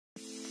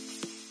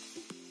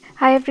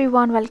Hi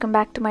everyone, welcome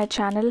back to my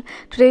channel.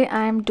 Today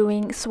I am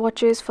doing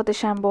swatches for the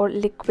Chambor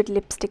liquid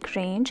lipstick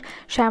range.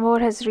 Chambor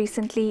has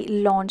recently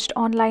launched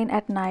online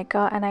at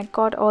Nykaa and I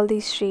got all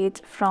these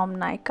shades from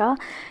Nykaa.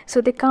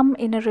 So they come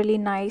in a really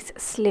nice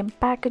slim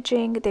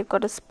packaging. They've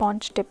got a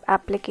sponge tip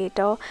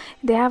applicator.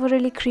 They have a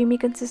really creamy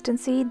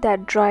consistency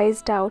that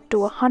dries out to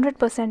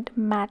 100%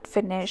 matte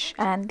finish,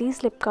 and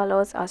these lip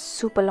colors are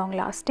super long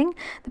lasting.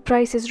 The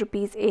price is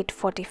Rs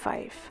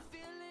 845.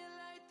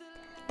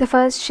 The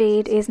first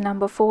shade is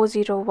number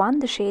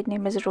 401. The shade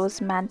name is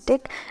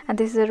Rosemantic, and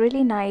this is a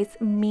really nice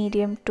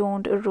medium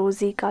toned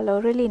rosy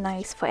color, really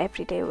nice for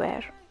everyday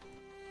wear.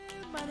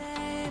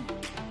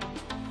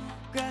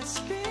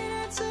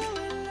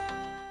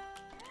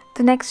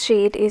 The next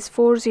shade is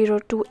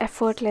 402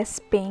 Effortless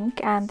Pink,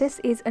 and this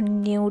is a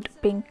nude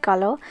pink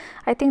color.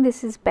 I think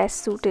this is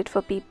best suited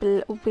for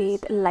people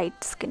with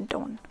light skin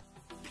tone.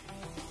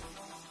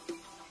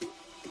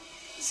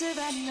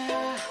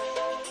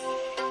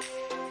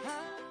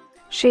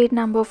 Shade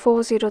number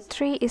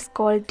 403 is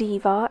called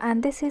Diva,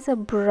 and this is a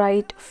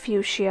bright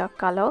fuchsia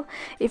color.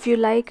 If you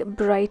like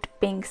bright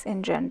pinks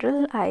in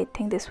general, I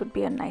think this would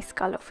be a nice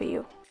color for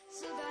you.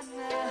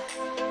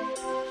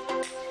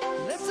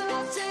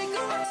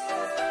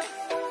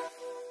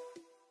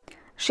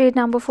 Shade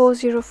number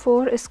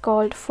 404 is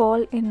called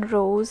Fall in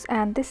Rose,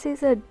 and this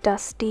is a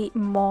dusty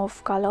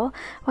mauve color.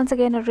 Once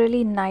again, a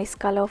really nice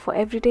color for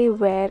everyday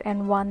wear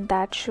and one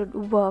that should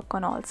work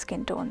on all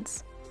skin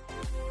tones.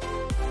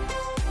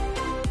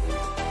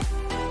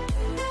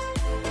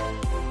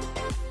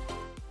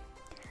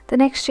 The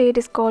next shade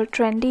is called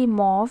Trendy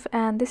Mauve,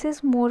 and this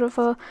is more of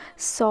a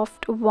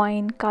soft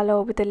wine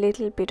color with a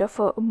little bit of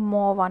a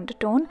mauve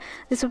undertone.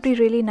 This would be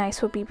really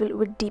nice for people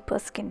with deeper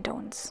skin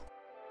tones.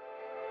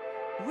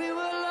 We will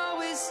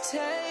always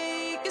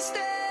take a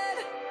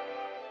stand.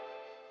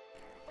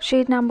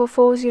 Shade number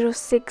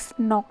 406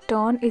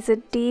 Nocturne is a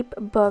deep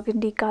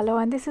burgundy color,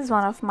 and this is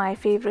one of my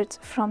favorites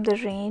from the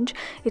range.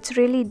 It's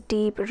really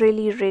deep,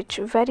 really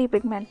rich, very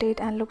pigmented,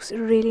 and looks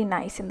really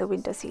nice in the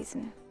winter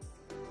season.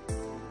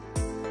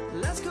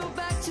 Let's go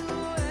back to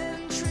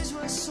when trees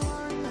were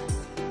sun.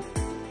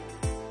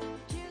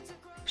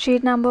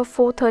 Shade number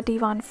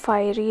 431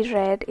 Fiery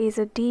Red is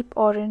a deep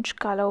orange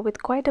color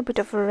with quite a bit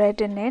of red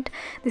in it.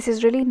 This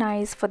is really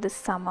nice for the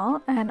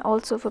summer and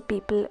also for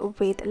people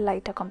with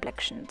lighter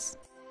complexions.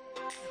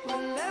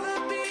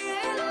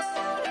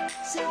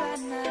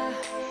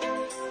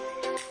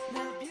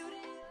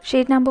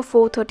 Shade number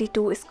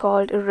 432 is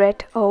called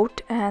Red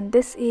Haute, and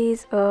this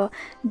is a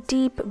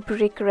deep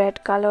brick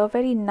red color,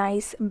 very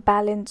nice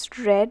balanced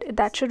red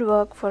that should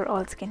work for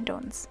all skin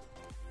tones.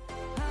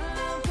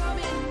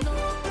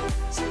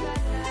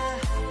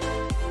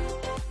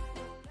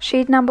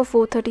 Shade number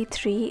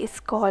 433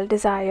 is called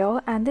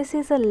Desire, and this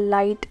is a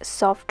light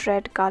soft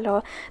red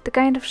color, the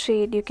kind of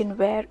shade you can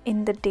wear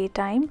in the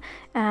daytime,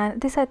 and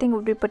this I think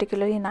would be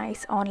particularly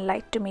nice on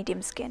light to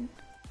medium skin.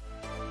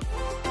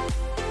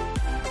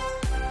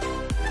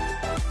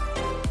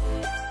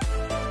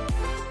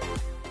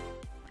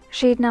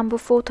 Shade number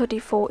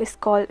 434 is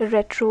called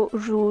Retro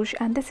Rouge,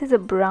 and this is a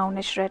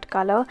brownish red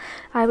color.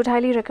 I would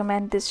highly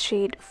recommend this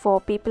shade for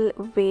people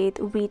with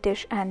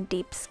wheatish and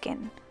deep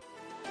skin.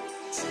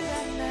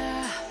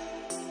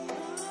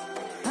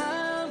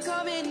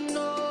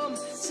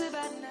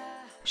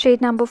 Shade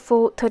number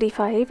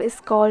 435 is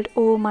called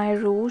Oh My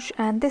Rouge,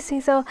 and this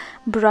is a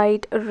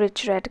bright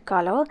rich red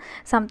color,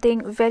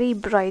 something very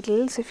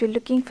bridal. So if you're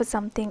looking for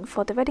something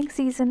for the wedding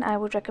season, I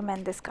would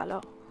recommend this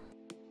color.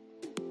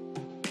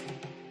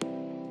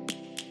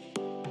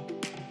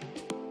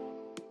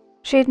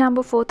 Shade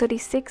number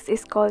 436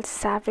 is called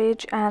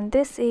Savage, and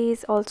this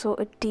is also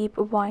a deep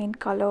wine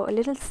color, a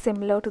little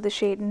similar to the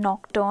shade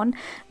Nocturne,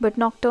 but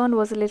Nocturne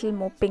was a little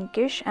more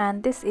pinkish,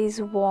 and this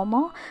is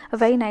warmer, a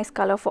very nice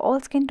color for all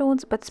skin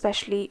tones but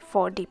especially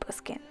for deeper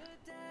skin.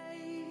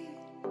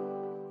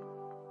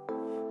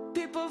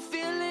 People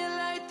feeling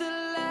like the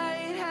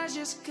light has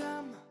just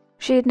come.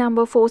 Shade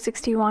number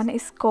 461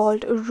 is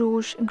called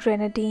Rouge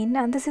Grenadine,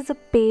 and this is a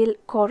pale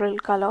coral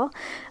color.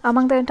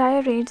 Among the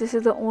entire range, this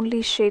is the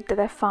only shade that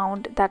I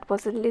found that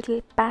was a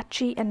little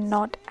patchy and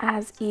not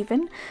as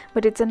even,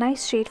 but it's a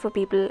nice shade for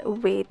people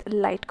with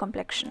light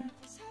complexion.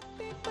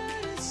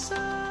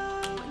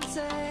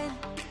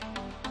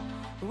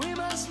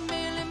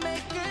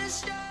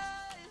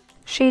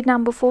 Shade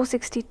number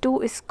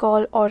 462 is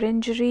called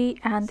Orangerie,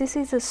 and this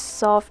is a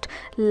soft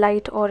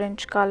light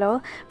orange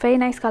color, very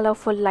nice color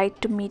for light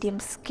to medium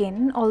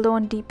skin, although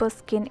on deeper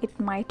skin it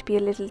might be a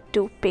little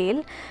too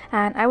pale,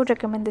 and I would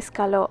recommend this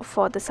color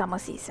for the summer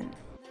season.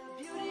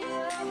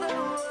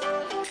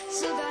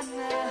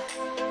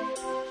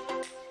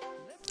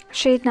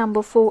 Shade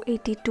number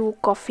 482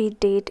 Coffee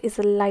Date is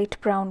a light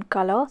brown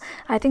color.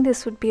 I think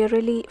this would be a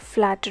really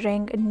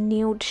flattering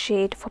nude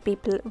shade for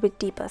people with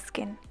deeper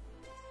skin.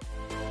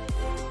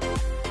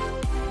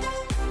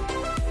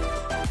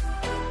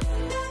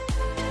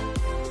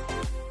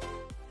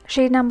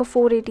 Shade number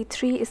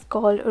 483 is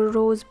called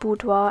Rose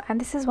Boudoir,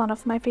 and this is one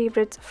of my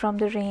favorites from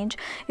the range.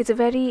 It's a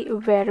very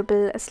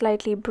wearable,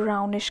 slightly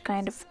brownish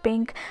kind of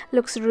pink,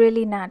 looks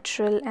really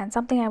natural and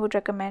something I would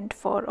recommend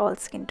for all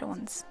skin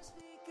tones.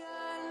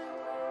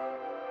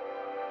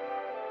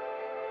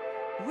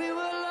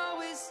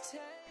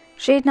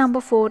 Shade number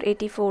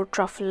 484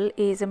 Truffle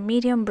is a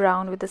medium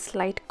brown with a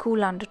slight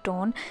cool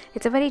undertone.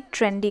 It's a very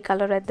trendy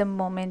color at the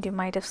moment. You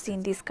might have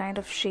seen these kind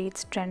of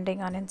shades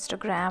trending on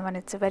Instagram, and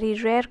it's a very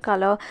rare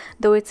color,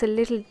 though it's a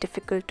little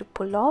difficult to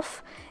pull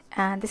off,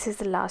 and this is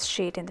the last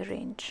shade in the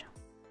range.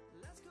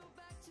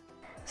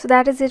 So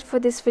that is it for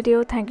this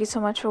video. Thank you so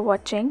much for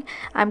watching.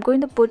 I'm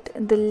going to put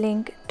the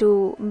link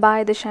to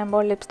buy the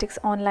Chambor lipsticks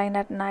online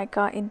at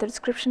Nykaa in the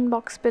description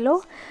box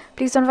below.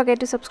 Please don't forget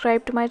to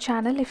subscribe to my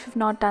channel if you've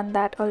not done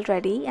that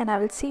already, and I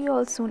will see you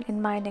all soon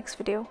in my next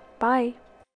video. Bye.